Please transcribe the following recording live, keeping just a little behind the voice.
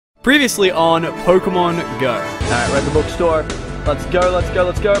Previously on Pokemon Go. Alright, we're at the bookstore. Let's go, let's go,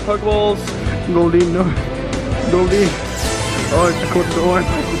 let's go. Pokeballs. Goldeen, no. Goldeen. Oh, I caught the one.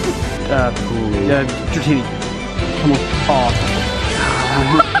 Dratini. Come on. Oh.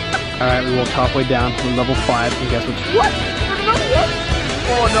 Alright, we walked halfway down from level 5, and guess what?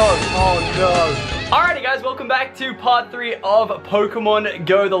 Oh no, oh no. Alrighty guys, welcome back to part 3 of Pokemon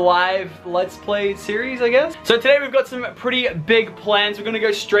Go, the live Let's Play series, I guess. So today we've got some pretty big plans. We're gonna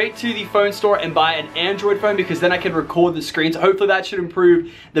go straight to the phone store and buy an Android phone because then I can record the screen. So hopefully that should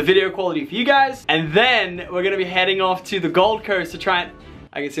improve the video quality for you guys. And then we're gonna be heading off to the Gold Coast to try and,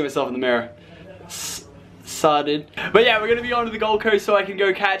 I can see myself in the mirror. But yeah, we're gonna be on to the Gold Coast so I can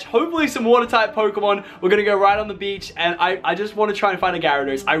go catch hopefully some water type Pokemon. We're gonna go right on the beach and I just want to try and find a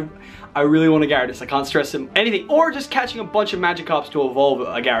Gyarados. I really want a Gyarados. I can't stress him anything. Or just catching a bunch of Magikarps to evolve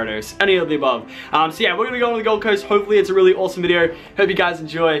a Gyarados. Any of the above. So yeah, we're gonna go on to the Gold Coast. Hopefully it's a really awesome video. Hope you guys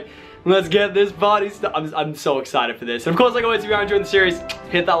enjoy. Let's get this party started. I'm so excited for this. And of course, like always, if you're enjoying the series,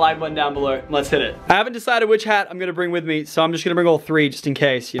 hit that like button down below. Let's hit it. I haven't decided which hat I'm gonna bring with me, so I'm just gonna bring all 3 just in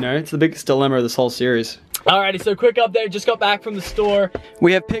case, you know? It's the biggest dilemma of this whole series. Alrighty, so quick update, just got back from the store.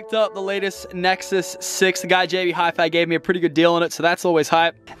 We have picked up the latest Nexus 6. The guy JB Hi-Fi gave me a pretty good deal on it, so that's always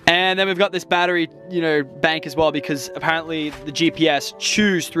hype. And then we've got this battery, you know, bank as well because apparently the GPS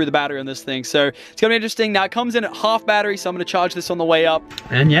chews through the battery on this thing. So it's gonna be interesting. Now it comes in at half battery, so I'm gonna charge this on the way up.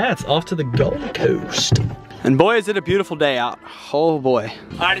 And yeah, it's off to the Gold Coast. And boy, is it a beautiful day out. Oh boy.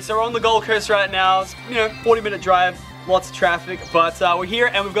 Alrighty, so we're on the Gold Coast right now. It's, you know, 40-minute drive. Lots of traffic, but we're here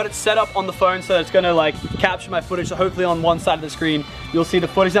and we've got it set up on the phone so that it's gonna like capture my footage. So hopefully on one side of the screen you'll see the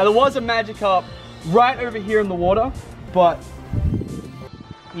footage. Now there was a Magikarp right over here in the water, but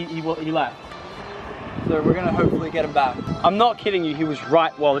he left. So we're gonna hopefully get him back. I'm not kidding you, he was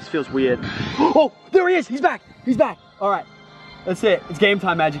right. Well, this feels weird. Oh, there he is, he's back, he's back. All right, that's it, it's game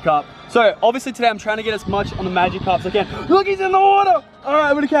time, Magikarp. So obviously today I'm trying to get as much on the Magikarp as I can. Look, he's in the water. All right,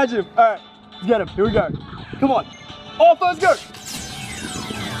 I'm gonna catch him. All right, let's get him, here we go. Come on. Oh, first go!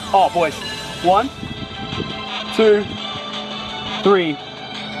 Oh, boys. 1, 2, 3.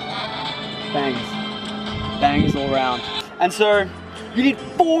 Bangs. Bangs all around. And so, you need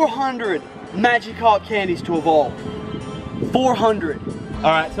 400 Magikarp candies to evolve. 400.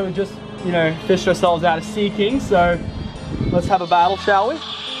 Alright, so we just, you know, fished ourselves out of Sea King, so let's have a battle, shall we?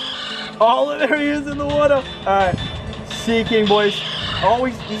 Oh, there he is in the water. Alright, Sea King, boys. Oh,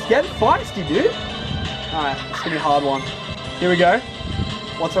 he's getting feisty, dude. Alright, it's gonna be a hard one. Here we go.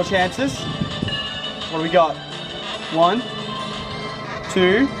 What's our chances? What do we got? 1,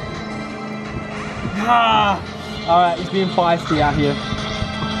 2. Alright, he's being feisty out here.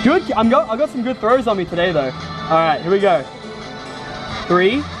 Good, I've got some good throws on me today though. Alright, here we go.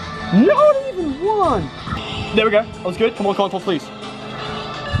 3. Not even 1. There we go. That was good. Come on, console, please.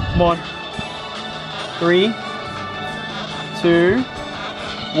 Come on. 3, 2,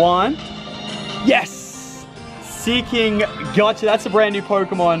 1. Yes! Sea King, gotcha. That's a brand new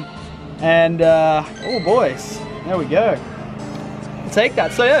Pokemon. And, oh boys, there we go. I'll take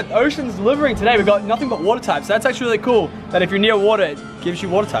that. So yeah, Ocean's delivering today. We've got nothing but water types. That's actually really cool that if you're near water, it gives you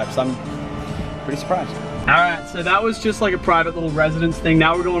water types. I'm pretty surprised. All right, so that was just like a private little residence thing.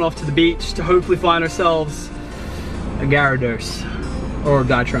 Now we're going off to the beach to hopefully find ourselves a Gyarados or a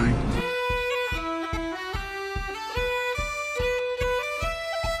Dratini.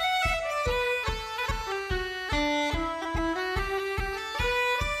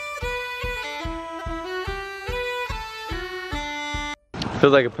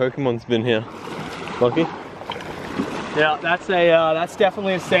 Feels like a Pokemon's been here. Lucky? Yeah, that's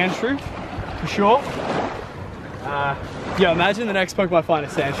definitely a Sandshrew, for sure. Yeah, imagine the next Pokemon I find a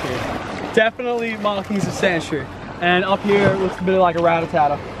Sandshrew. Definitely markings of Sandshrew. And up here it looks a bit like a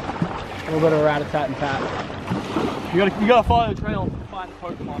Rattata. A little bit of a Rattata and Pat. You gotta follow the trail to find the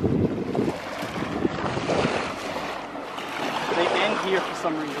Pokemon. They end here for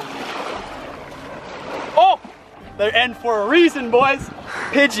some reason. Oh! They end for a reason, boys.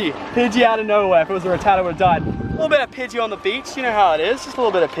 Pidgey out of nowhere. If it was a Rattata, it would have died. A little bit of Pidgey on the beach, you know how it is. Just a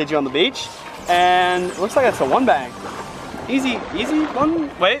little bit of Pidgey on the beach. And it looks like that's a 1-bang. Easy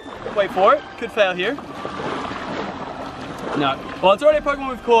one. Wait for it. Could fail here. No. Well, it's already a Pokemon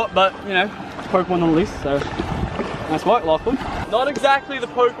we've caught, but you know, it's Pokemon nonetheless, so nice work, Lachlan. Not exactly the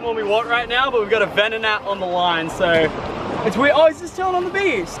Pokemon we want right now, but we've got a Venonat on the line, so it's weird. Oh, he's just chilling on the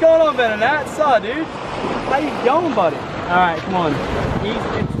beach. What's going on, Venonat? What's up, dude? How you going, buddy? All right, come on.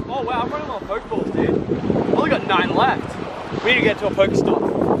 Oh wow, I'm running a lot of Pokeballs, dude. I've only got 9 left. We need to get to a pokestop.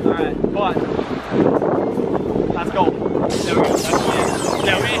 All right, but that's gold. There we go. That's it.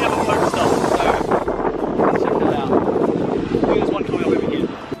 Yeah, we need to have a pokestop. So let's check that out. I think there's one coming up over here.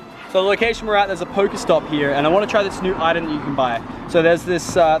 So the location we're at, there's a Pokestop here, and I want to try this new item that you can buy. So there's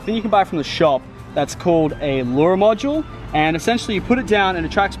this thing you can buy from the shop that's called a lure module, and essentially you put it down and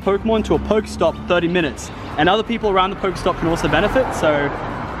it tracks Pokemon to a Pokestop for 30 minutes. And other people around the Pokestop can also benefit, so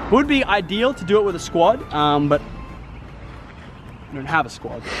it would be ideal to do it with a squad, but I don't have a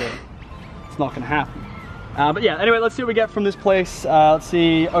squad, so it's not gonna happen. But yeah, anyway, let's see what we get from this place. Let's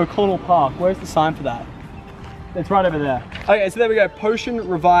see, O'Connell Park. Where's the sign for that? It's right over there. Okay, so there we go. Potion,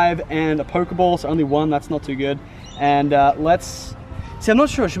 revive, and a Pokeball. So only one, that's not too good. And let's... See, I'm not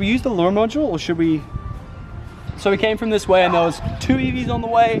sure. Should we use the lure module or should we... So we came from this way and there was 2 EVs on the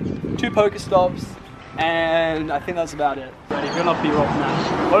way, 2 Pokestops, and I think that's about it. Ready, we're not be rolling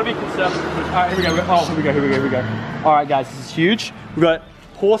now. What are we concerned with? All right, here we go. Oh, here we go. All right, guys, this is huge. We've got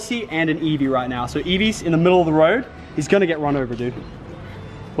Horsey and an Eevee right now. So Eevee's in the middle of the road. He's gonna get run over, dude.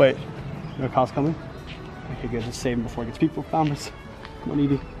 Wait, no car's coming? Okay, good, just save him before he gets people founders. Come on,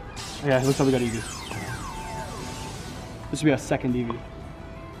 Eevee. Okay, looks like we got Eevee. This will be our second Eevee.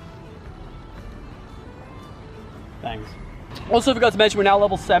 Thanks. Also forgot to mention we're now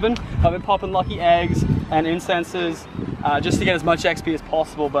level 7. I've been popping lucky eggs and incenses just to get as much XP as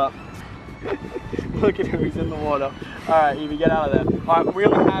possible, but look at him, he's in the water. Alright, Eevee, get out of there. Alright, we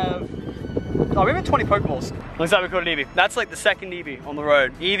only have... Oh, we have 20 Pokeballs. Looks like we caught an Eevee. That's like the second Eevee on the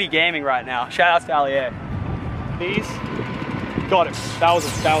road. Eevee gaming right now. Shout outs to Allier. These, got him. That was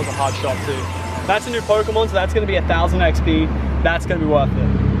a hard shot too. That's a new Pokemon, so that's gonna be 1000 XP. That's gonna be worth it.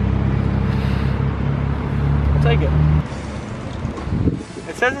 I'll take it.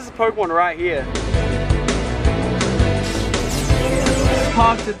 It says there's a Pokemon right here.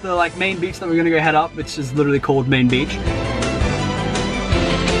 Parked at the main beach that we're gonna go head up, which is literally called Main Beach.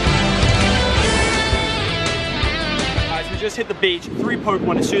 Just hit the beach, 3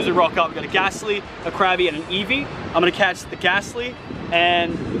 Pokemon as soon as we rock up. We got a Ghastly, a Krabby, and an Eevee. I'm gonna catch the Ghastly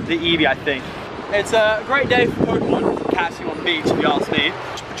and the Eevee, I think. It's a great day for Pokemon catching on the beach, if you ask me.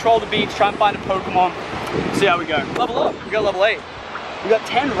 Just patrol the beach, try and find a Pokemon, see how we go. Level up, we got level 8. We got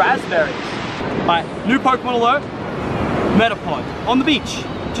 10 raspberries. Alright, new Pokemon alert. Metapod, on the beach.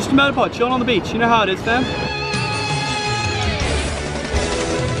 Just a Metapod, chilling on the beach. You know how it is, fam.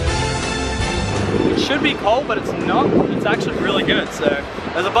 It should be cold, but it's not. It's actually really good. So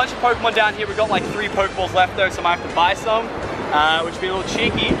there's a bunch of Pokemon down here. We've got like 3 Pokeballs left though, so I might have to buy some, which would be a little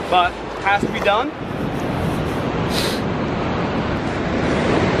cheeky, but it has to be done.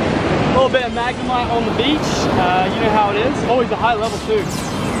 A little bit of Magnemite on the beach. You know how it is. Oh, he's a high level too.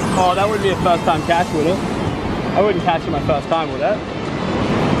 Oh, that wouldn't be a first time catch, would it? I wouldn't catch him my first time, would that?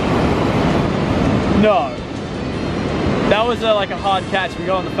 No. That was like a hard catch we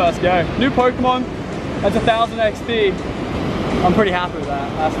got on the first go. New Pokemon, that's 1000 XP. I'm pretty happy with that.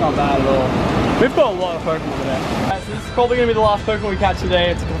 That's not bad at all. We've got a lot of Pokemon today. Right, so this is probably going to be the last Pokemon we catch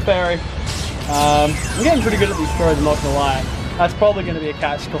today. It's a Clefairy. I'm getting pretty good at these throws, I'm not going to lie. That's probably going to be a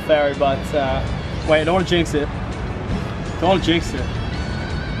catch, Clefairy, but wait, I don't want to jinx it. Don't want to jinx it.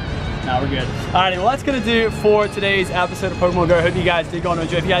 No, we're good. Alrighty, well that's gonna do for today's episode of Pokemon GO. Hope you guys did go on to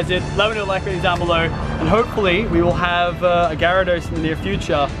enjoy. If you guys did, let me know, like rating down below. And hopefully we will have a Gyarados in the near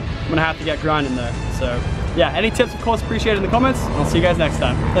future. I'm gonna have to get grinding though. So yeah, any tips of course appreciated in the comments. I'll see you guys next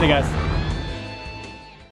time. Later guys.